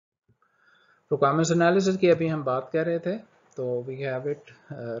Requirements analysis की अभी हम बात कर रहे थे, तो we have it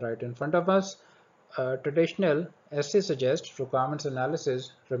right in front of us. Traditional essay suggests requirements analysis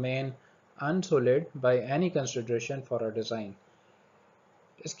remain unsullied by any consideration for a design.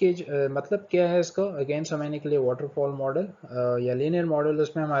 इसकी मतलब क्या है, इसको अगेन समझने के लिए वाटरफॉल मॉडल या लीनियर मॉडल,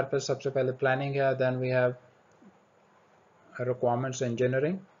 उसमें हमारे पास सबसे पहले प्लानिंग है, then we have requirements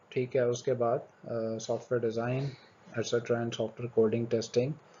engineering, ठीक है, उसके बाद software design etcetera and software coding,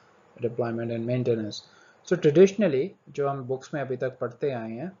 testing, deployment and maintenance. So traditionally जो हम बुक्स में अभी तक पढ़ते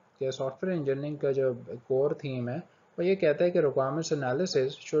आए हैं कि सॉफ्टवेयर इंजीनियरिंग का जो कोर थीम है वो ये कहता है कि requirements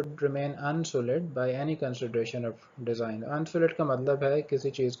analysis should remain अनसोलिड by any consideration of design. अनसोलिड का मतलब है किसी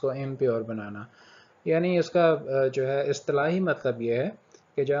चीज़ को इम्प्योर बनाना, यानी इसका जो है इस्तिलाही मतलब ये है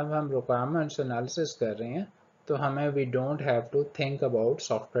कि जब हम रिक्वायरमेंट्स एनालिसिस कर रहे हैं तो हमें we don't have to think about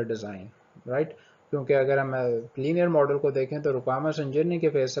software design, right. क्योंकि अगर हम लीनियर मॉडल को देखें तो रिक्वायरमेंट्स इंजीनियरिंग के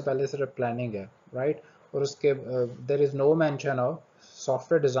फेज से पहले सिर्फ प्लानिंग है, राइट. और उसके there is no mention of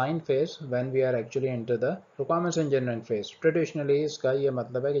software design phase when we are actually into the requirements engineering phase. Traditionally इसका ये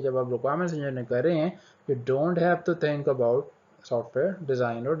मतलब है कि जब आप रिक्वायरमेंट्स इंजीनियरिंग कर रहे हैं you don't have to think about software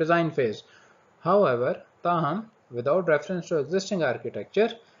design और design phase. However, taham, without reference to existing architecture,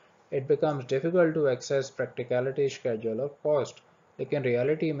 it becomes difficult to access practicality, schedule और cost. लेकिन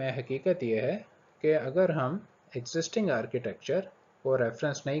reality में हकीकत ये है कि अगर हम existing architecture को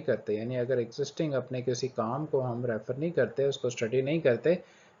reference नहीं करते, यानी अगर existing अपने किसी काम को हम refer नहीं करते, उसको study नहीं करते,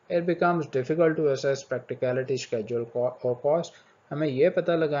 it becomes difficult to assess practicality, schedule और cost. हमें ये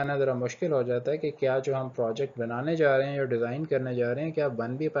पता लगाना ज़रा मुश्किल हो जाता है कि क्या जो हम प्रोजेक्ट बनाने जा रहे हैं या डिज़ाइन करने जा रहे हैं क्या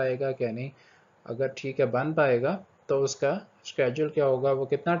बन भी पाएगा क्या नहीं. अगर ठीक है बन पाएगा तो उसका स्केड्यूल क्या होगा, वो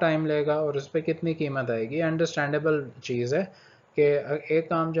कितना टाइम लेगा और उस पर कितनी कीमत आएगी. अंडरस्टैंडेबल चीज़ है कि एक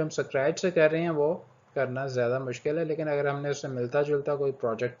काम जो हम स्क्रैच से कर रहे हैं वो करना ज़्यादा मुश्किल है, लेकिन अगर हमने उससे मिलता जुलता कोई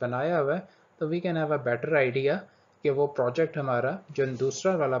प्रोजेक्ट बनाया हुआ है तो we can have a better idea कि वो प्रोजेक्ट हमारा जो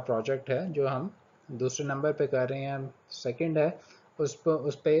दूसरा वाला प्रोजेक्ट है जो हम दूसरे नंबर पे कर रहे हैं, सेकंड है, उस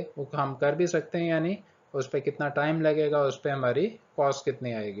पर हम कर भी सकते हैं, यानी उस पर कितना टाइम लगेगा, उस पर हमारी कॉस्ट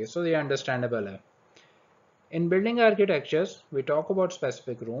कितनी आएगी. सो ये अंडरस्टैंडेबल है. In building architectures, we talk about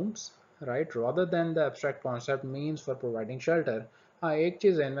specific rooms, right, rather than the abstract concept means for providing shelter. हाँ, एक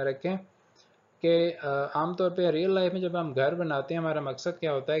चीज़ ध्यान में रखें कि आमतौर पे रियल लाइफ में जब हम घर बनाते हैं हमारा मकसद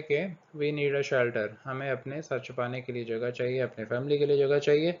क्या होता है कि वी नीड अ शेल्टर, हमें अपने सर छुपाने के लिए जगह चाहिए, अपने फैमिली के लिए जगह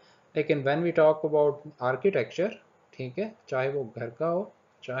चाहिए. लेकिन when we talk about architecture, ठीक है, चाहे वो घर का हो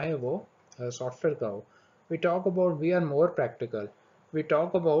चाहे वो सॉफ्टवेयर का हो, we talk about we are more practical. We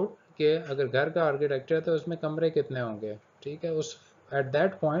talk about कि अगर घर का आर्किटेक्चर है तो उसमें कमरे कितने होंगे, ठीक है. उस एट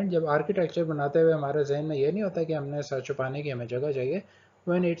दैट पॉइंट जब आर्किटेक्चर बनाते हुए हमारे जहन में ये नहीं होता कि हमने सर छुपाने की हमें जगह चाहिए.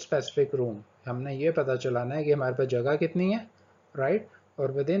 वी नीड स्पेसिफिक रूम, हमने ये पता चलाना है कि हमारे पास जगह कितनी है, राइट,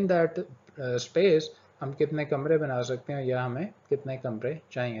 और विद इन दैट स्पेस हम कितने कमरे बना सकते हैं या हमें कितने कमरे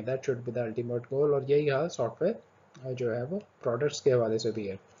चाहिए. That should be the ultimate goal. और यही हाल सॉफ्टवेयर जो है वो प्रोडक्ट्स के हवाले से भी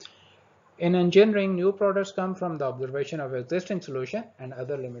है. In engineering, new products come from the observation of existing solution and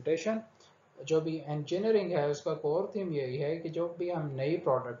other limitation. जो भी engineering है उसका core theme यही है कि जो भी हम नई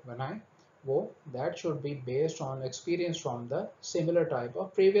product बनाएं वो that should be based on experience from the similar type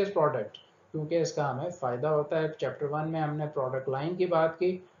of previous product. क्योंकि इसका हमें फ़ायदा होता है. चैप्टर 1 में हमने product line की बात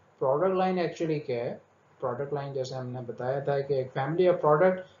की. product line actually क्या है? product line जैसे हमने बताया था कि एक family of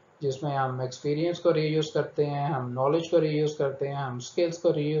product जिसमें हम एक्सपीरियंस को रीयूज़ करते हैं, हम नॉलेज को रीयूज़ करते हैं, हम स्किल्स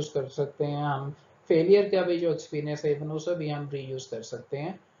को रीयूज़ कर सकते हैं, हम फेलियर का भी जो एक्सपीरियंस है इवन उसे भी हम रीयूज़ कर सकते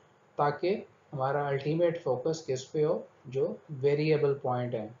हैं, ताकि हमारा अल्टीमेट फोकस किस पे हो, जो वेरिएबल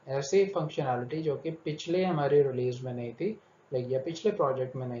पॉइंट है. ऐसी फंक्शनैलिटी जो कि पिछले हमारी रिलीज में नहीं थी, लाइक या पिछले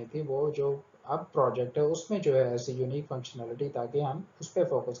प्रोजेक्ट में नहीं थी, वो जो अब प्रोजेक्ट है उसमें जो है ऐसी यूनिक फंक्शनैलिटी ताकि हम उस पर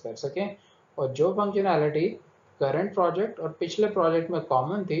फोकस कर सकें. और जो फंक्शनैलिटी करंट प्रोजेक्ट और पिछले प्रोजेक्ट में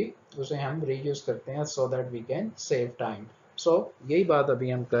कॉमन थी उसे हम रीयूज करते हैं so that we can save time. सो यही बात अभी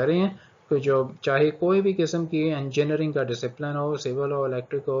हम कर रहे हैं कि जो चाहे कोई भी किस्म की इंजीनियरिंग का डिसिप्लिन हो, सिविल हो,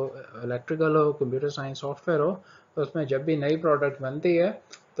 इलेक्ट्रिकल हो, कंप्यूटर साइंस, सॉफ्टवेयर हो, तो उसमें जब भी नई प्रोडक्ट बनती है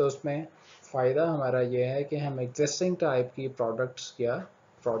तो उसमें फ़ायदा हमारा ये है कि हम एग्जिस्टिंग टाइप की प्रोडक्ट्स या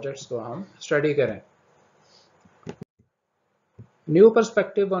प्रोजेक्ट्स को हम स्टडी करें. New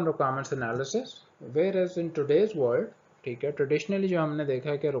perspective on requirements analysis. Whereas in today's world, ठीक है, ट्रेडिशनली जो हमने देखा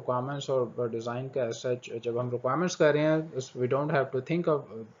है कि रिक्वायरमेंट्स और डिज़ाइन का सच जब हम रिक्वायरमेंट्स कर रहे हैं we don't have to think of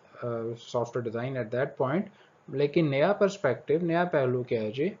software design at that point. लेकिन नया पर्सपेक्टिव, नया पहलू क्या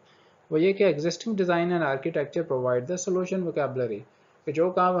है जी, वो ये कि existing design and architecture provide the solution vocabulary. कि जो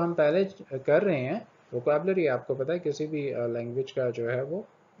काम हम पहले कर रहे हैं, वोकेबलरी आपको पता है किसी भी लैंग्वेज का जो है वो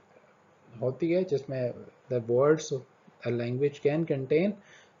होती है जिसमें the words language can contain.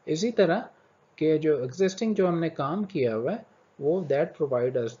 इसी तरह कि जो एग्जिस्टिंग जो हमने काम किया हुआ है वो that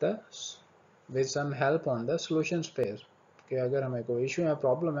provide us the with some help on the solution space, कि अगर हमें कोई इशू या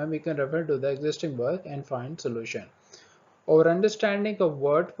प्रॉब्लम है we can refer to the existing work and find solution. Our understanding of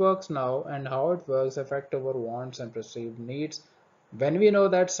what works now and how it works affect our wants and perceived needs. When we know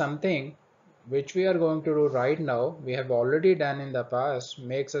that something which we are going to do right now we have already done in the past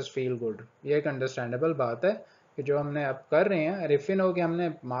makes us feel good. ये एक understandable बात है कि जो हमने अब कर रहे हैं और if we know कि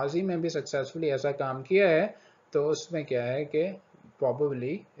हमने माजी में भी successfully ऐसा काम किया है तो उसमें क्या है कि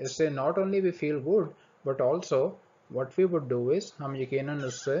probably इससे not only we feel good but also what we would do is हम यकीनन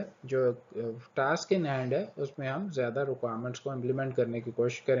उससे जो टास्क इन हैंड है उसमें हम ज़्यादा रिक्वायरमेंट्स को इम्प्लीमेंट करने की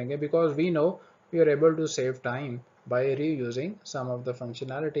कोशिश करेंगे because we know we are able to save time by reusing some of the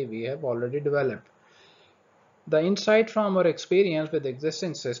functionality we have already developed. The insight from our experience with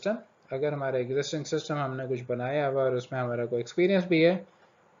existing system, अगर हमारा existing system हमने कुछ बनाया हुआ और उसमें हमारा कोई experience भी है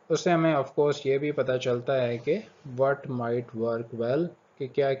उससे हमें of course ये भी पता चलता है कि what might work well, कि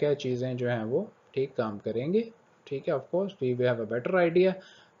क्या क्या चीज़ें जो हैं वो ठीक काम करेंगी. ठीक है, of course we have a better idea,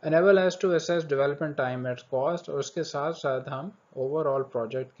 enable us to assess development time at cost, और उसके साथ साथ हम overall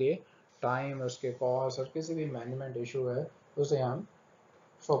project के टाइम, उसके कॉस्ट और किसी भी मैनेजमेंट इशू है उसे हम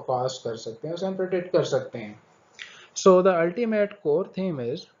फोरकास्ट कर सकते हैं, उसे हम प्रिडिक्ट कर सकते हैं. So the ultimate core theme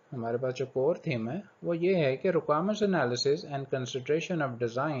is, हमारे पास जो कोर थीम है वो ये है कि requirements analysis and consideration of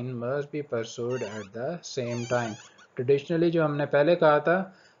design must be pursued at the same time. Traditionally जो हमने पहले कहा था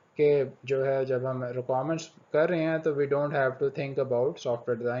कि जो है जब हम रिक्वायरमेंट्स कर रहे हैं तो we don't have to think about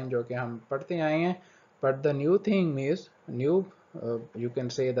software design जो कि हम पढ़ते आए हैं, but the new thing is new you can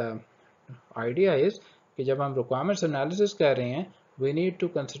say the idea is कि जब हम रिक्वायरमेंट्स एनालिसिस कर रहे हैं we need to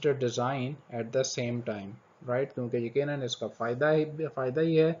consider design at the same time, right. क्योंकि यकीनन इसका फ़ायदा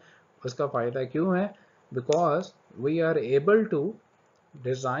ही है. उसका फ़ायदा क्यों है? Because we are able to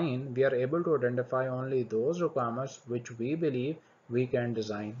design, we are able to identify only those requirements which we believe we can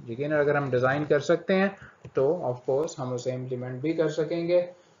design. यकीन अगर हम डिज़ाइन कर सकते हैं तो ऑफ कोर्स हम उसे इम्प्लीमेंट भी कर सकेंगे.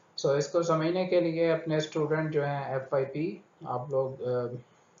 सो इसको समझने के लिए अपने स्टूडेंट जो हैं FYP आप लोग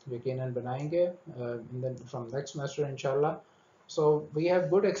यकीनन बनाएंगे फ्रॉम नेक्स्ट सेमेस्टर इंशाल्लाह. So we have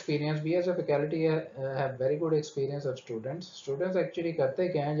good experience. We as a faculty have very good experience of students. Students actually करते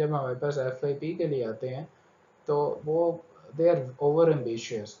क्या हैं जब हमारे पास FYP के लिए आते हैं तो वो they are over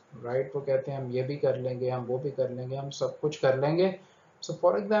ambitious, right. वो कहते हैं हम ये भी कर लेंगे, हम वो भी कर लेंगे, हम सब कुछ कर लेंगे. So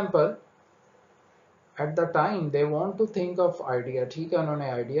for example at the time they want to think of idea. ठीक है, उन्होंने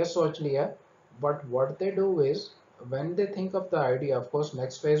आइडिया सोच लिया, but what they do is when they think of the idea, of course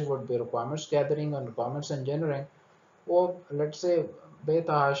next phase would be requirements gathering and requirements engineering. वो let's say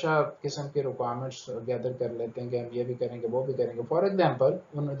बेतहाशा किस्म के requirements gather कर लेते हैं कि हम ये भी करेंगे वो भी करेंगे. For example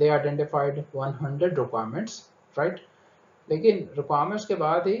they identified 100 requirements, right. लेकिन रिक्वायरमेंट्स के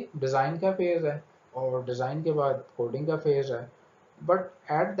बाद ही डिज़ाइन का फेज़ है और डिज़ाइन के बाद कोडिंग का फेज़ है. बट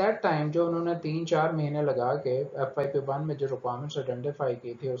एट दैट टाइम जो उन्होंने 3-4 महीने लगा के FYP1 में जो रिक्वायरमेंट्स आइडेंटिफाई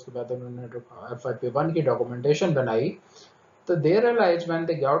की थी उसके बाद उन्होंने FYP1 की डॉक्यूमेंटेशन बनाई, तो दे realise when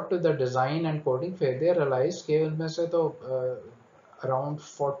they got to the design and coding phase they realise कि उनमें से तो अराउंड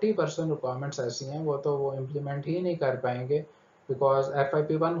 40% रिक्वायरमेंट्स ऐसी हैं वो वो इम्प्लीमेंट ही नहीं कर पाएंगे. बिकॉज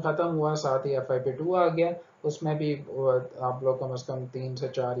FYP1 ख़त्म हुआ, साथ ही FYP2 आ गया. उसमें भी आप लोग कम से कम 3 से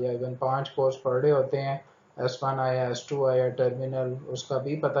 4 या इवन 5 कोर्स पर डे होते हैं. S1 आया, S2 आया, टर्मिनल, उसका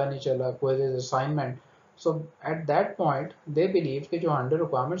भी पता नहीं चला, quiz, assignment. So at that point they believe कि जो 100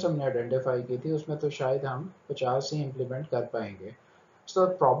 रिक्वायरमेंट्स हमने आइडेंटिफाई की थी उसमें तो शायद हम 50 ही इम्प्लीमेंट कर पाएंगे. सो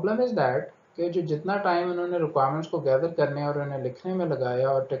प्रॉब्लम इज़ दैट कि जो जितना टाइम उन्होंने रिक्वायरमेंट्स को गैदर करने और उन्हें लिखने में लगाया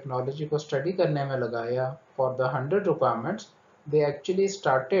और टेक्नोलॉजी को स्टडी करने में लगाया for the 100 requirements, they actually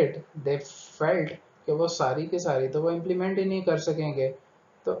started, they felt कि वो सारी की सारी तो वो इम्प्लीमेंट ही नहीं कर सकेंगे.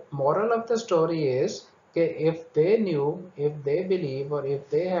 तो moral of the story is कि if they knew, if they believe और इफ़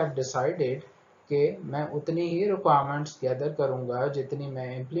दे हैव डिसाइडेड कि मैं उतनी ही रिक्वायरमेंट्स गैदर करूँगा जितनी मैं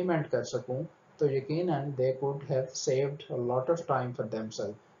इम्प्लीमेंट कर सकूँ, तो यकीनन they could have saved a lot of time for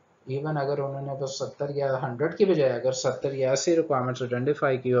themselves. Even अगर उन्होंने बस 70 या 100 की बजाय अगर 70 या 80 रिक्वायरमेंट्स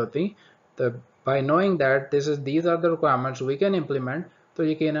आइडेंटिफाई की होती, तो bye knowing that these are the requirements we can implement, तो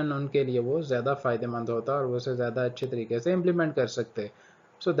यकीनन उनके लिए वो ज़्यादा फ़ायदेमंद होता और वो उसे ज़्यादा अच्छे तरीके से इम्प्लीमेंट कर सकते.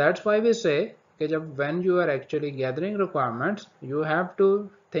 सो दैट्स व्हाई वी से कि जब when you are actually gathering requirements you have to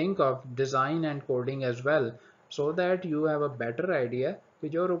think of design and coding as well, so that you have a better idea कि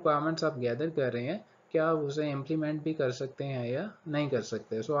जो रिक्वायरमेंट्स आप गैदर कर रहे हैं क्या आप उसे इम्प्लीमेंट भी कर सकते हैं या नहीं कर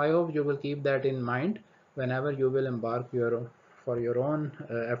सकते. सो I hope you will keep that in mind whenever you will embark for your own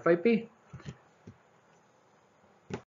FYP.